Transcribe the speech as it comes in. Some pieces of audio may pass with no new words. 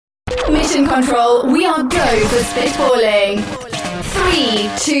Mission control, we are go for spitballing. 3,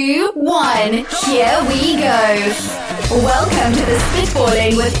 2, 1, here we go. Welcome to the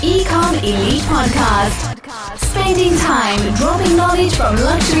Spitballing with Ecom Elite podcast. Spending time dropping knowledge from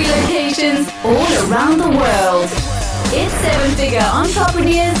luxury locations all around the world. It's seven-figure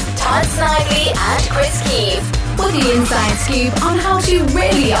entrepreneurs Todd Snidely and Chris Keefe with the inside scoop on how to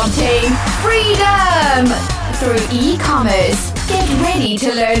really obtain freedom through e-commerce. Get ready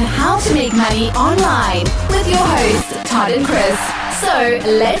to learn how to make money online with your hosts Todd and Chris. So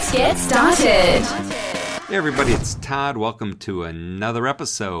let's get started. Hey everybody, it's Todd. Welcome to another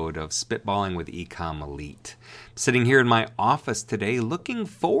episode of Spitballing with Ecom Elite. Sitting here in my office today, looking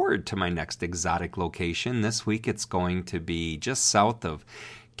forward to my next exotic location. This week it's going to be just south of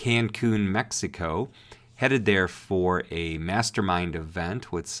Cancun, Mexico. Headed there for a mastermind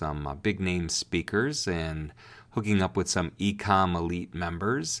event with some big-name speakers and hooking up with some Ecom Elite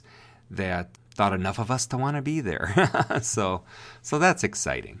members that thought enough of us to want to be there. So that's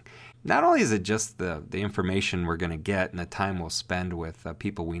exciting. Not only is it just the information we're going to get and the time we'll spend with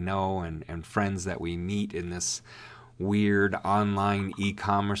people we know and friends that we meet in this weird online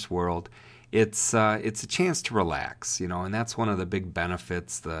e-commerce world, it's a chance to relax, and that's one of the big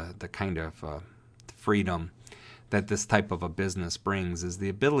benefits, the kind of freedom that this type of a business brings is the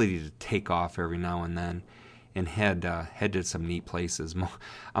ability to take off every now and then and head to some neat places.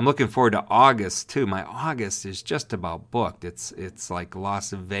 I'm looking forward to August too. My August is just about booked. It's like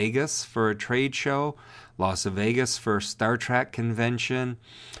Las Vegas for a trade show, Las Vegas for a Star Trek convention,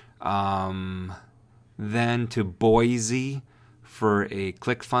 then to Boise for a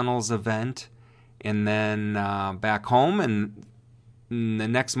ClickFunnels event, and then back home. And the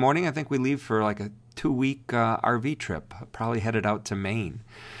next morning, I think we leave for like a 2-week RV trip, probably headed out to Maine.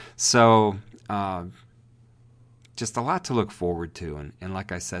 So just a lot to look forward to. And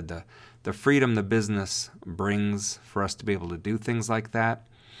like I said, the freedom the business brings for us to be able to do things like that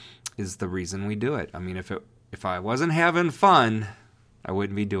is the reason we do it. I mean, if I wasn't having fun, I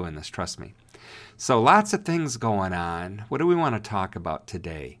wouldn't be doing this, trust me. So lots of things going on. What do we want to talk about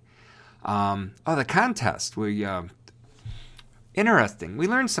today? The contest. Interesting. We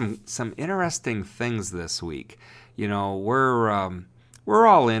learned some interesting things this week. We're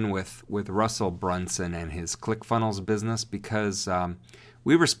all in with Russell Brunson and his ClickFunnels business because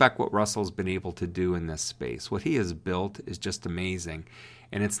we respect what Russell's been able to do in this space. What he has built is just amazing.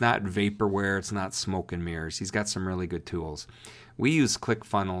 And it's not vaporware, it's not smoke and mirrors. He's got some really good tools. We use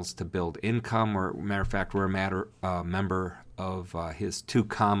ClickFunnels to build income. Matter of fact, we're a member of his 2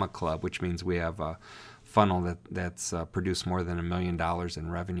 Comma Club, which means we have a funnel that's produced more than $1 million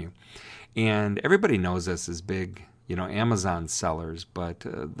in revenue. And everybody knows us as big Amazon sellers, but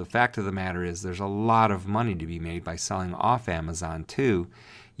the fact of the matter is there's a lot of money to be made by selling off Amazon too,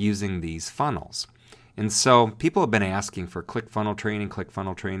 using these funnels. And so people have been asking for ClickFunnels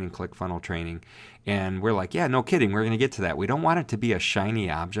training, and we're like, yeah, no kidding, we're going to get to that. We don't want it to be a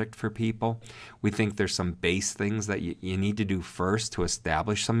shiny object for people. We think there's some base things that you need to do first to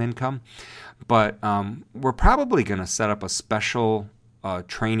establish some income, but we're probably going to set up a special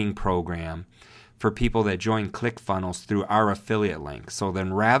training program for people that join ClickFunnels through our affiliate link. So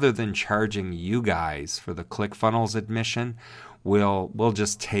then rather than charging you guys for the ClickFunnels admission, we'll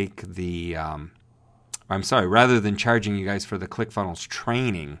just take rather than charging you guys for the ClickFunnels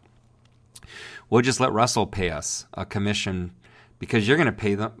training, we'll just let Russell pay us a commission because you're going to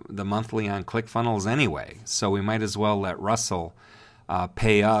pay the monthly on ClickFunnels anyway. So we might as well let Russell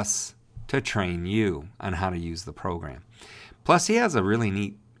pay us to train you on how to use the program. Plus, he has a really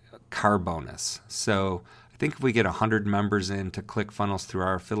neat car bonus. So I think if we get 100 members into ClickFunnels through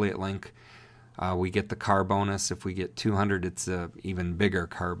our affiliate link, we get the car bonus. If we get 200, it's an even bigger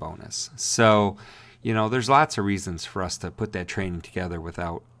car bonus. So, there's lots of reasons for us to put that training together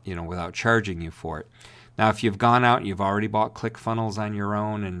without charging you for it. Now, if you've gone out and you've already bought ClickFunnels on your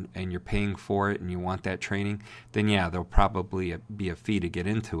own and you're paying for it and you want that training, then yeah, there'll probably be a fee to get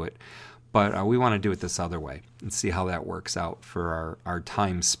into it. But we want to do it this other way and see how that works out for our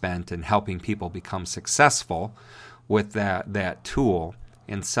time spent in helping people become successful with that tool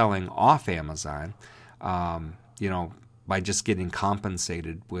and selling off Amazon, by just getting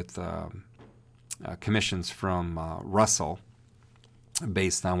compensated with commissions from Russell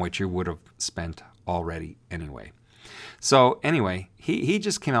based on what you would have spent already anyway. So anyway, he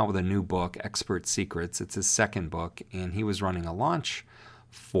just came out with a new book, Expert Secrets. It's his second book, and he was running a launch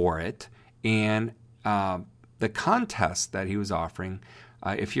for it. And the contest that he was offering,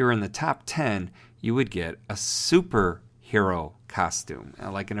 if you're in the top 10, you would get a superhero costume,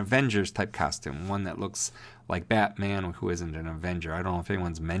 like an Avengers type costume, one that looks Like Batman, who isn't an Avenger. I don't know if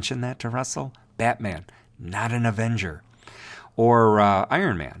anyone's mentioned that to Russell. Batman, not an Avenger. Or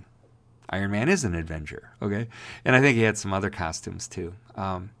Iron Man. Iron Man is an Avenger, okay? And I think he had some other costumes too.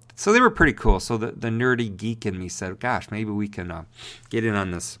 So they were pretty cool. So the nerdy geek in me said, gosh, maybe we can get in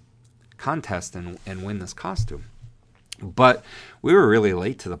on this contest and win this costume. But we were really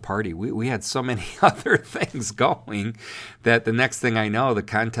late to the party. We had so many other things going that the next thing I know, the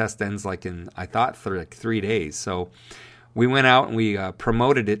contest ends like in, I thought, for like 3 days. So we went out and we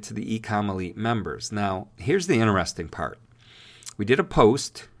promoted it to the Ecom Elite members. Now, here's the interesting part. We did a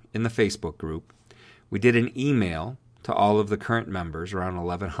post in the Facebook group. We did an email to all of the current members, around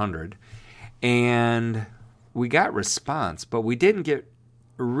 1,100, and we got response, but we didn't get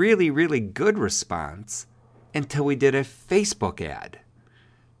really, really good response until we did a Facebook ad.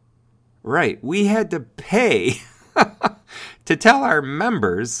 Right, we had to pay to tell our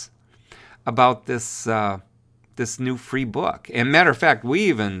members about this this new free book. And matter of fact, we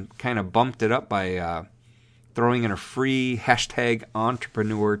even kind of bumped it up by throwing in a free hashtag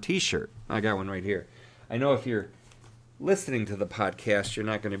entrepreneur t-shirt. I got one right here. I know if you're listening to the podcast, you're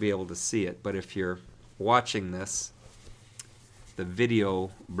not going to be able to see it, but if you're watching this, the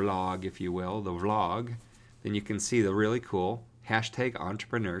video blog, if you will, the vlog, then you can see the really cool hashtag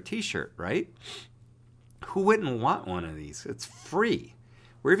entrepreneur t-shirt, right? Who wouldn't want one of these? It's free.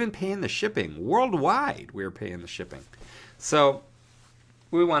 We're even paying the shipping. Worldwide, we're paying the shipping. So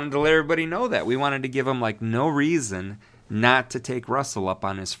we wanted to let everybody know that. We wanted to give them like no reason not to take Russell up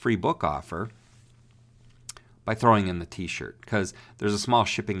on his free book offer by throwing in the t-shirt, because there's a small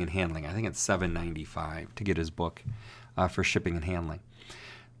shipping and handling. I think it's $7.95 to get his book for shipping and handling.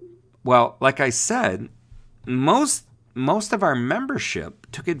 Well, like I said, most of our membership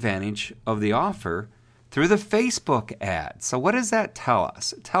took advantage of the offer through the Facebook ad. So what does that tell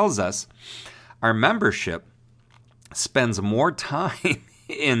us? It tells us our membership spends more time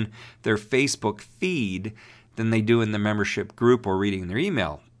in their Facebook feed than they do in the membership group or reading their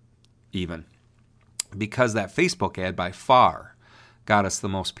email even, because that Facebook ad by far got us the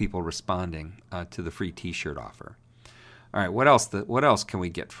most people responding to the free t-shirt offer. All right, what else can we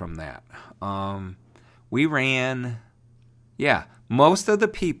get from that? We ran, most of the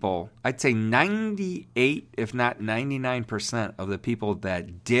people, I'd say 98, if not 99% of the people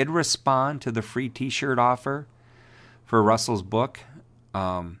that did respond to the free t-shirt offer for Russell's book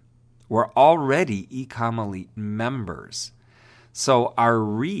were already Ecom Elite members. So our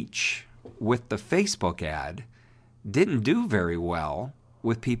reach with the Facebook ad didn't do very well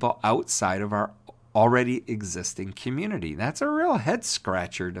with people outside of our already existing community. That's a real head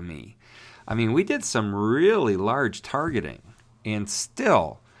scratcher to me. I mean, we did some really large targeting, and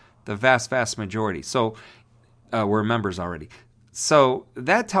still the vast majority. So we're members already. So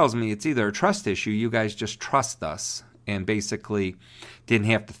that tells me it's either a trust issue, you guys just trust us and basically didn't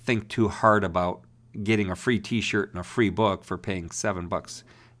have to think too hard about getting a free t-shirt and a free book for paying $7,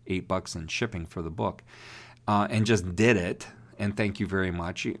 $8 in shipping for the book, and just did it. And thank you very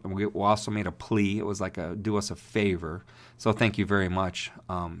much. We also made a plea. It was like do us a favor. So thank you very much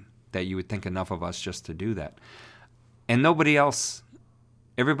that you would think enough of us just to do that. And nobody else,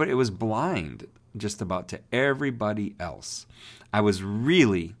 everybody, it was blind just about to everybody else. I was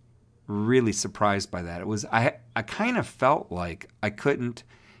really, really surprised by that. It was I kind of felt like I couldn't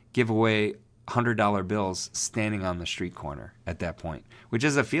give away $100 bills standing on the street corner at that point, which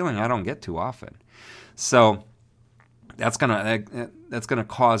is a feeling I don't get too often. So that's gonna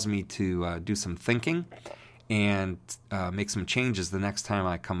cause me to do some thinking and make some changes the next time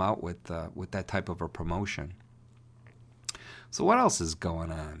I come out with that type of a promotion. So what else is going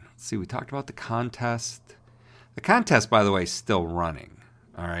on? Let's see, we talked about the contest. The contest, by the way, is still running.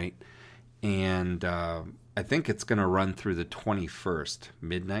 All right, and I think it's going to run through the 21st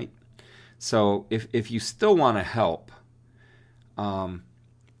midnight. So if you still want to help, the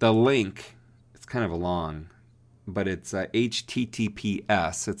link, it's kind of long, but it's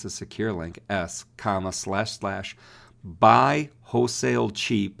HTTPS, it's a secure link,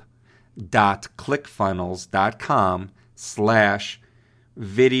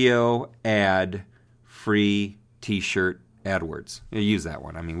 //buywholesalecheap.clickfunnels.com/video ad free t-shirt AdWords. You use that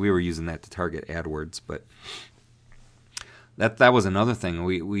one. I mean, we were using that to target AdWords, but that was another thing.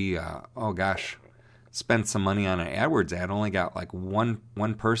 We spent some money on an AdWords ad. Only got like one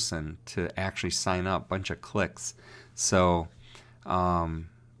person to actually sign up, bunch of clicks. So that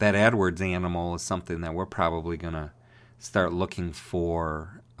AdWords animal is something that we're probably going to start looking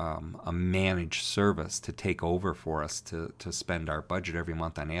for a managed service to take over for us to spend our budget every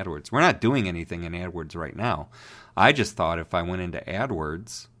month on AdWords. We're not doing anything in AdWords right now. I just thought if I went into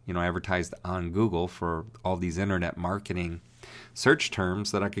AdWords advertised on Google for all these internet marketing search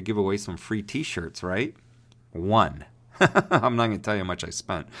terms that I could give away some free t-shirts, right? One. I'm not going to tell you how much I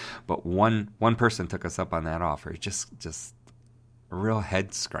spent, but one person took us up on that offer. Just a real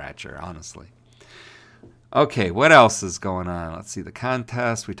head scratcher, honestly. Okay, what else is going on? Let's see, the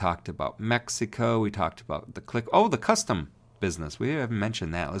contest. We talked about Mexico. We talked about the custom business. We haven't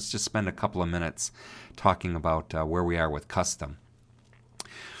mentioned that. Let's just spend a couple of minutes talking about where we are with custom.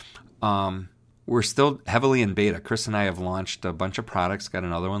 We're still heavily in beta. Chris and I have launched a bunch of products. Got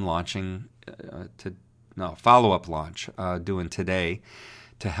another one launching follow-up launch doing today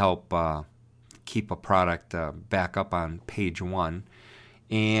to help keep a product back up on page one.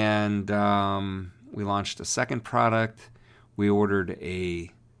 And we launched a second product. We ordered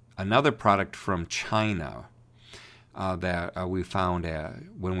another product from China that we found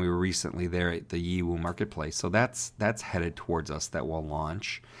when we were recently there at the Yiwu Marketplace. So that's headed towards us, that will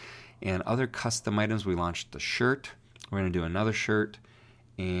launch. And other custom items, we launched the shirt. We're going to do another shirt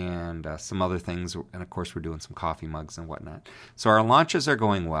and some other things. And, of course, we're doing some coffee mugs and whatnot. So our launches are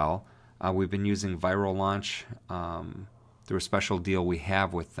going well. We've been using Viral Launch through a special deal we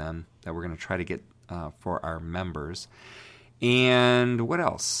have with them that we're going to try to get for our members. And what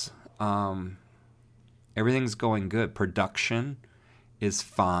else? Everything's going good. Production is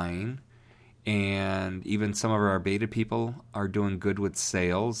fine. And even some of our beta people are doing good with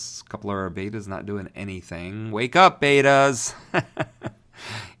sales. A couple of our betas not doing anything. Wake up, betas!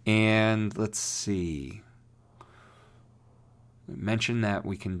 And let's see. We mentioned that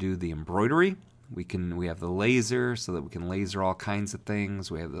we can do the embroidery. We have the laser so that we can laser all kinds of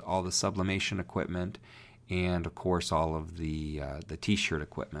things. We have all the sublimation equipment, and of course all of the t-shirt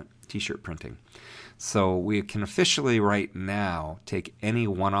equipment, t-shirt printing. So we can officially right now take any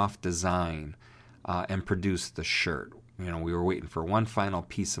one-off design and produce the shirt. We were waiting for one final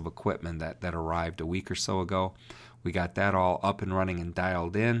piece of equipment that arrived a week or so ago. We got that all up and running and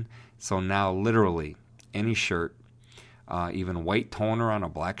dialed in. So now literally any shirt, even white toner on a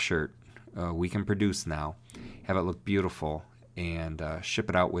black shirt, we can produce now, have it look beautiful, and ship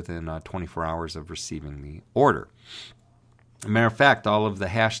it out within 24 hours of receiving the order. As a matter of fact, all of the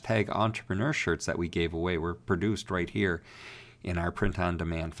hashtag entrepreneur shirts that we gave away were produced right here in our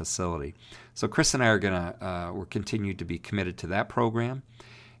print-on-demand facility. So Chris and I are we're continued to be committed to that program.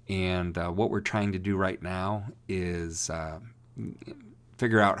 And what we're trying to do right now is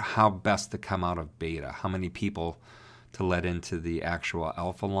figure out how best to come out of beta, how many people to let into the actual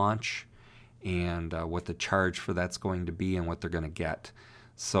alpha launch, and what the charge for that's going to be and what they're going to get.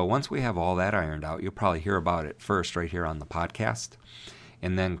 So once we have all that ironed out, you'll probably hear about it first right here on the podcast.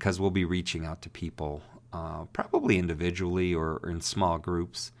 And then, because we'll be reaching out to people probably individually or in small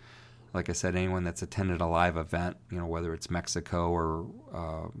groups. Like I said, anyone that's attended a live event, whether it's Mexico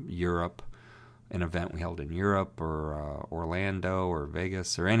or Europe, an event we held in Europe or Orlando or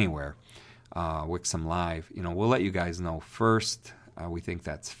Vegas or anywhere, Wixom Live, we'll let you guys know first. We think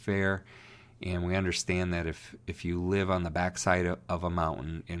that's fair. And we understand that if you live on the backside of a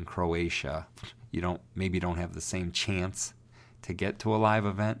mountain in Croatia, you maybe don't have the same chance to get to a live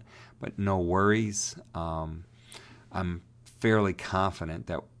event, but no worries. I'm fairly confident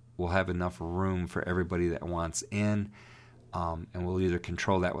that we'll have enough room for everybody that wants in, and we'll either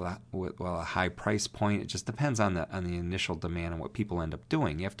control that with a high price point. It just depends on the initial demand and what people end up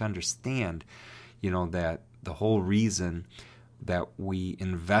doing. You have to understand, that the whole reason that we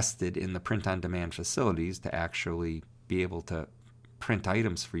invested in the print-on-demand facilities to actually be able to print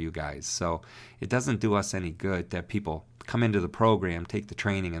items for you guys. So it doesn't do us any good that people come into the program, take the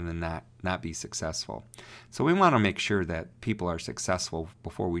training, and then not be successful. So we want to make sure that people are successful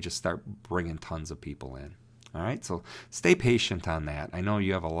before we just start bringing tons of people in. All right, so stay patient on that. I know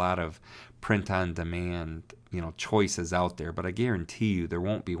you have a lot of print-on-demand, choices out there, but I guarantee you there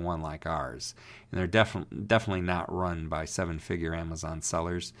won't be one like ours. And they're definitely not run by seven-figure Amazon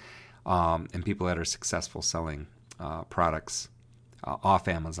sellers and people that are successful selling products off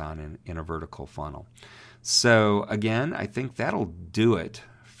Amazon in a vertical funnel. So again, I think that'll do it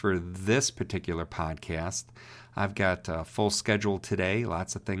for this particular podcast. I've got a full schedule today,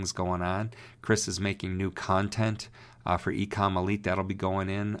 lots of things going on. Chris is making new content for Ecom Elite. That'll be going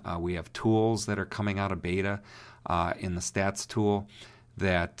in. We have tools that are coming out of beta in the stats tool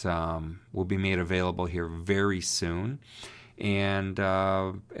that will be made available here very soon. And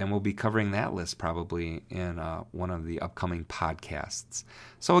we'll be covering that list probably in one of the upcoming podcasts.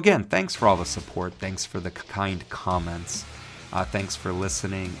 So again, thanks for all the support. Thanks for the kind comments. Thanks for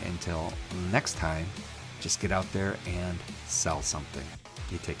listening. Until next time, just get out there and sell something.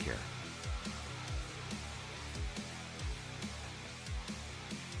 You take care.